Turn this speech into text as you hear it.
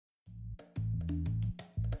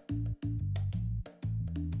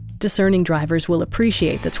Discerning drivers will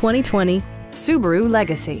appreciate the 2020 Subaru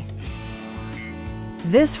Legacy.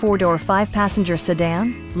 This four-door, five-passenger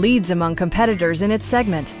sedan leads among competitors in its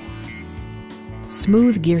segment.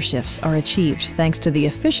 Smooth gear shifts are achieved thanks to the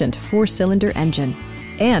efficient four-cylinder engine.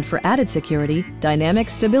 And for added security,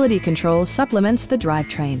 dynamic stability control supplements the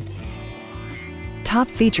drivetrain. Top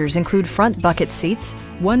features include front bucket seats,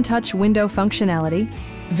 one-touch window functionality,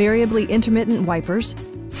 variably intermittent wipers,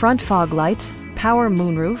 front fog lights, power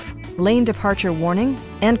moonroof, lane departure warning,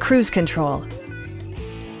 and cruise control.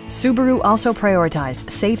 Subaru also prioritized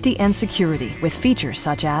safety and security with features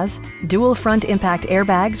such as dual front impact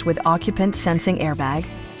airbags with occupant sensing airbag,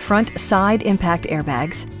 front side impact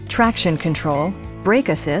airbags, traction control, brake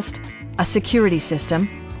assist, a security system,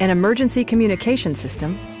 an emergency communication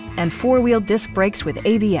system, and four-wheel disc brakes with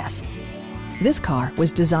ABS. This car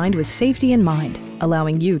was designed with safety in mind,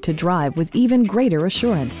 allowing you to drive with even greater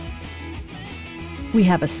assurance. We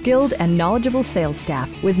have a skilled and knowledgeable sales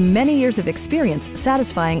staff with many years of experience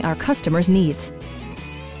satisfying our customers' needs.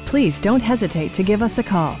 Please don't hesitate to give us a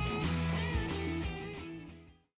call.